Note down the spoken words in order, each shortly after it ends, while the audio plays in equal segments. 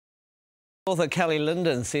Author Kelly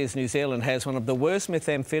Lyndon says New Zealand has one of the worst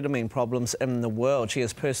methamphetamine problems in the world. She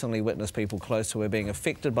has personally witnessed people close to her being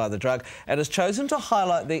affected by the drug and has chosen to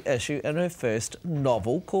highlight the issue in her first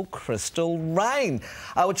novel called Crystal Rain,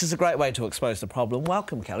 which is a great way to expose the problem.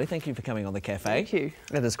 Welcome, Kelly. Thank you for coming on the cafe. Thank you.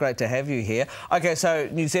 It is great to have you here. OK, so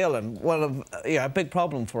New Zealand, one of a big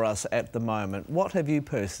problem for us at the moment. What have you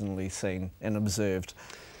personally seen and observed?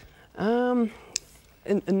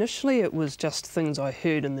 Initially, it was just things I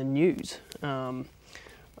heard in the news,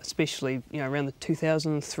 especially around the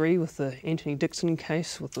 2003 with the Anthony Dixon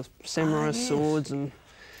case with the samurai swords and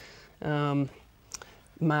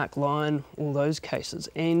Mark Lyon, all those cases.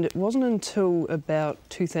 And it wasn't until about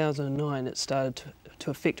 2009 it started to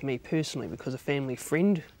affect me personally because a family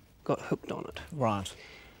friend got hooked on it. Right.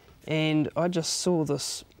 And I just saw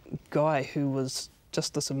this guy who was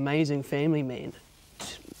just this amazing family man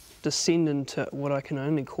descend into what I can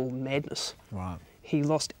only call madness. Right. He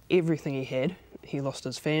lost everything he had. He lost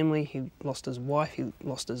his family, he lost his wife, he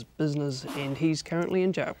lost his business, and he's currently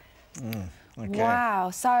in jail. Okay.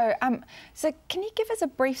 Wow. So, so can you give us a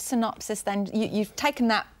brief synopsis then? You've taken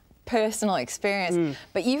that personal experience,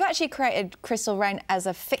 but you've actually created Crystal Rain as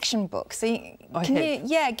a fiction book. So can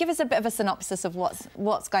you give us a bit of a synopsis of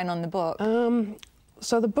what's going on in the book?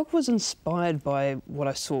 So the book was inspired by what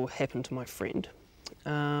I saw happen to my friend.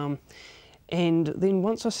 And then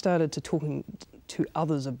once I started talking to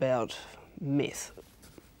others about meth,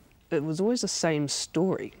 it was always the same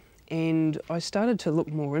story. And I started to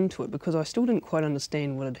look more into it because I still didn't quite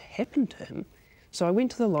understand what had happened to him. So I went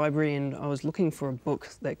to the library and I was looking for a book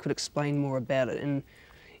that could explain more about it in,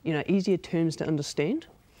 easier terms to understand.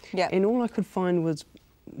 Yeah. And all I could find was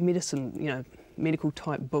medicine, medical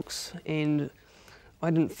type books, and I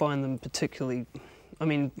didn't find them particularly,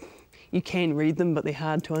 you can read them, but they're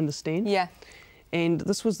hard to understand. Yeah. And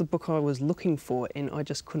this was the book I was looking for, and I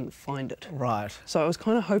just couldn't find it. Right. So I was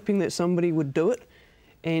kind of hoping that somebody would do it,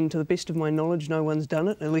 and to the best of my knowledge, no one's done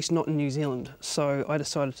it, at least not in New Zealand. So I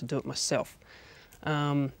decided to do it myself.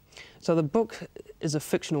 So the book is a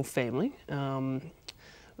fictional family.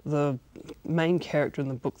 The main character in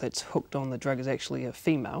the book that's hooked on the drug is actually a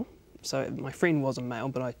female. So my friend was a male,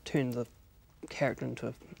 but I turned the character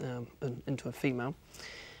into a female.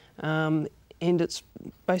 And it's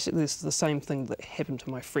basically the same thing that happened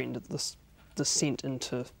to my friend, this descent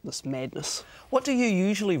into this madness. What do you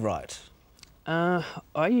usually write? I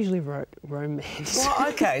usually write romance. Well,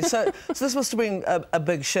 OK, so this must have been a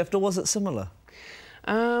big shift, or was it similar?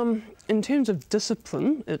 In terms of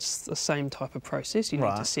discipline, it's the same type of process. You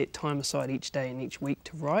Right. need to set time aside each day and each week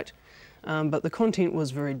to write, but the content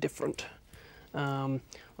was very different.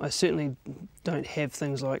 I certainly don't have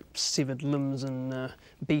things like severed limbs and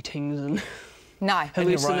beatings and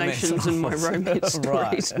hallucinations in my romance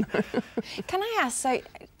stories. No. Can I ask, so,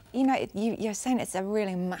 you're saying it's a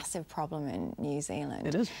really massive problem in New Zealand.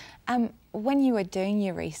 It is. When you were doing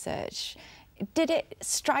your research, did it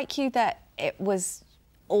strike you that it was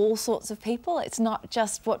all sorts of people? It's not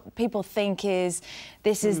just what people think is,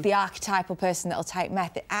 this is the archetypal person that'll take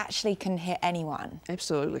meth. It actually can hit anyone.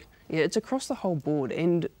 Absolutely. Yeah, it's across the whole board.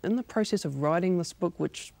 And in the process of writing this book,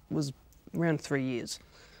 which was around 3 years,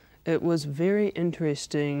 it was very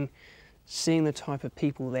interesting seeing the type of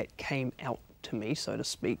people that came out to me, so to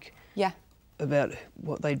speak, about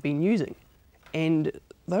what they'd been using. And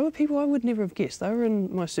they were people I would never have guessed. They were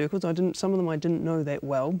in my circles. Some of them I didn't know that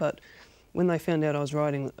well, but when they found out I was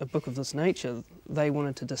writing a book of this nature, they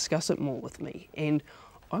wanted to discuss it more with me. And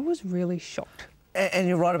I was really shocked. And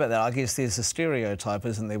you're right about that. I guess there's a stereotype,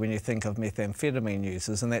 isn't there, when you think of methamphetamine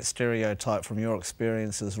users, and that stereotype from your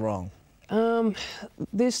experience is wrong.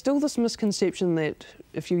 There's still this misconception that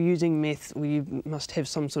if you're using meth, you must have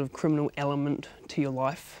some sort of criminal element to your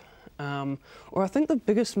life. Or I think the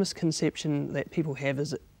biggest misconception that people have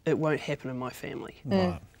is it won't happen in my family.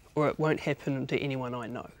 Right. Or it won't happen to anyone I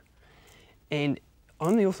know. And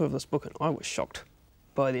I'm the author of this book, and I was shocked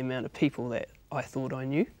by the amount of people that I thought I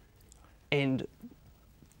knew. And,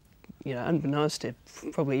 unbeknownst to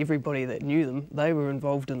probably everybody that knew them, they were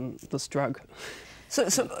involved in this drug. So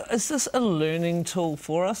is this a learning tool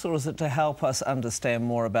for us, or is it to help us understand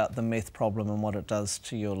more about the meth problem and what it does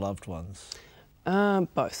to your loved ones?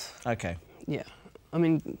 Both. OK. Yeah.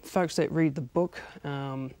 Folks that read the book,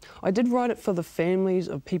 I did write it for the families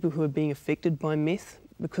of people who are being affected by meth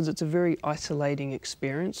because it's a very isolating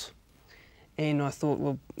experience. And I thought,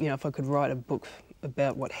 well, if I could write a book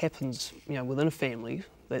about what happens, within a family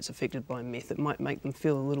that's affected by meth, it might make them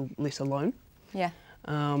feel a little less alone. Yeah.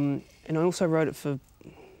 And I also wrote it for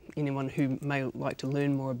anyone who may like to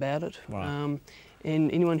learn more about it. Right.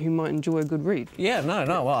 and anyone who might enjoy a good read. Yeah, no,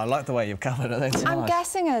 well, I like the way you've covered it. That's I'm nice.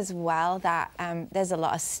 guessing as well that there's a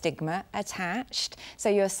lot of stigma attached. So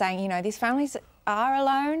you're saying, you know, these families are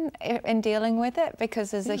alone in dealing with it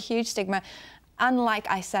because there's a huge stigma. Unlike,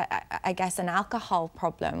 I guess, an alcohol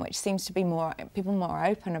problem, which seems to be people more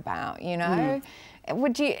open about, you know.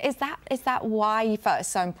 Is that why you felt it's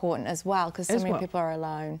so important as well? Because so many people are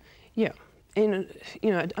alone. Yeah, and you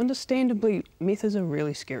know, understandably, meth is a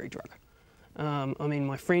really scary drug. I mean,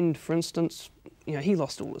 my friend, for instance, you know, he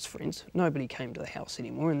lost all his friends. Nobody came to the house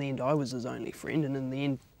anymore. In the end, I was his only friend, and in the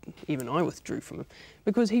end, even I withdrew from him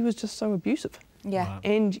because he was just so abusive. Yeah. Right.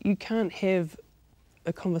 And you can't have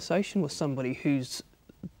a conversation with somebody who's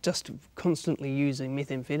just constantly using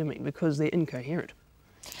methamphetamine because they're incoherent.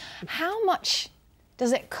 How much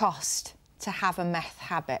does it cost to have a meth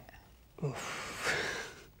habit? Well,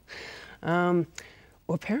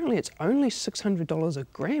 apparently it's only $600 a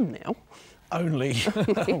gram now. Only?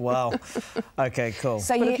 Wow. Okay, cool.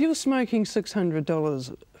 So But if you're smoking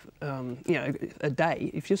 $600 you know, a day,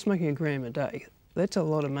 if you're smoking a gram a day, that's a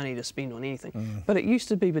lot of money to spend on anything. But it used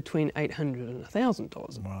to be between $800 and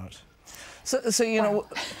 $1,000. Right. So you know,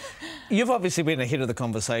 you've obviously been ahead of the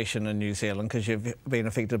conversation in New Zealand because you've been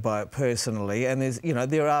affected by it personally, and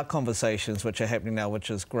there are conversations which are happening now, which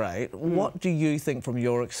is great. What do you think, from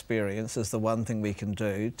your experience, is the one thing we can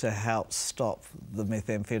do to help stop the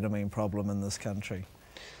methamphetamine problem in this country?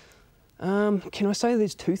 Can I say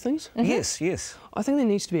there's two things? Yes. I think there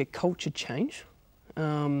needs to be a culture change.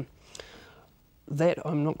 That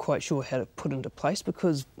I'm not quite sure how to put into place,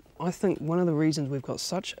 because I think one of the reasons we've got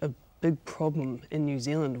such a big problem in New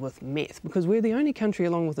Zealand with meth, because we're the only country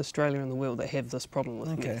along with Australia in the world that have this problem with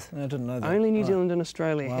meth. I didn't know that. Only New Zealand and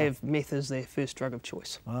Australia have meth as their first drug of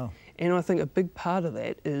choice. Wow. And I think a big part of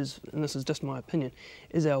that is, and this is just my opinion,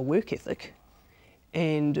 is our work ethic.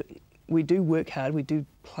 And we do work hard, we do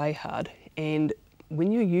play hard, and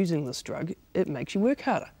when you're using this drug, it makes you work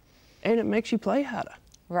harder and it makes you play harder.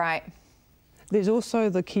 Right. There's also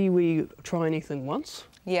the Kiwi try anything once.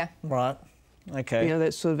 Yeah. Right. Okay. You know,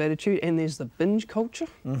 that sort of attitude. And there's the binge culture.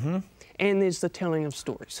 And there's the telling of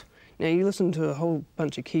stories. Now, you listen to a whole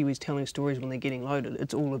bunch of Kiwis telling stories when they're getting loaded.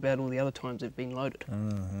 It's all about all the other times they've been loaded.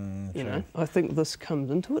 You know, I think this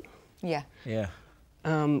comes into it. Yeah. Yeah.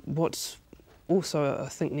 What's also, I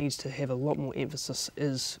think, needs to have a lot more emphasis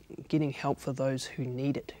is getting help for those who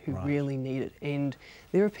need it, who really need it. And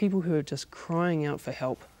there are people who are just crying out for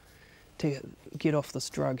help to get off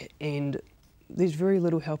this drug, and there's very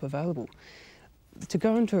little help available. To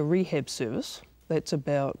go into a rehab service, that's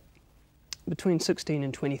about between $16,000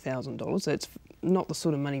 and $20,000. That's not the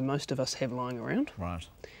sort of money most of us have lying around. Right.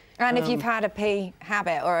 And if you've had a pee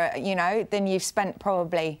habit, or you know, then you've spent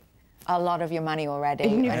probably a lot of your money already.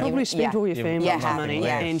 And you've probably spent all your family's money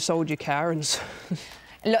and sold your car and.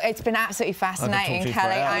 Look, it's been absolutely fascinating,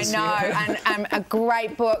 Kelly. I know, and a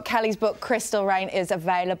great book. Kelly's book, Crystal Rain, is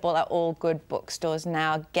available at all good bookstores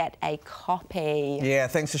now. Get a copy. Yeah,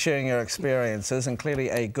 thanks for sharing your experiences, and clearly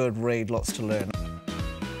a good read, lots to learn.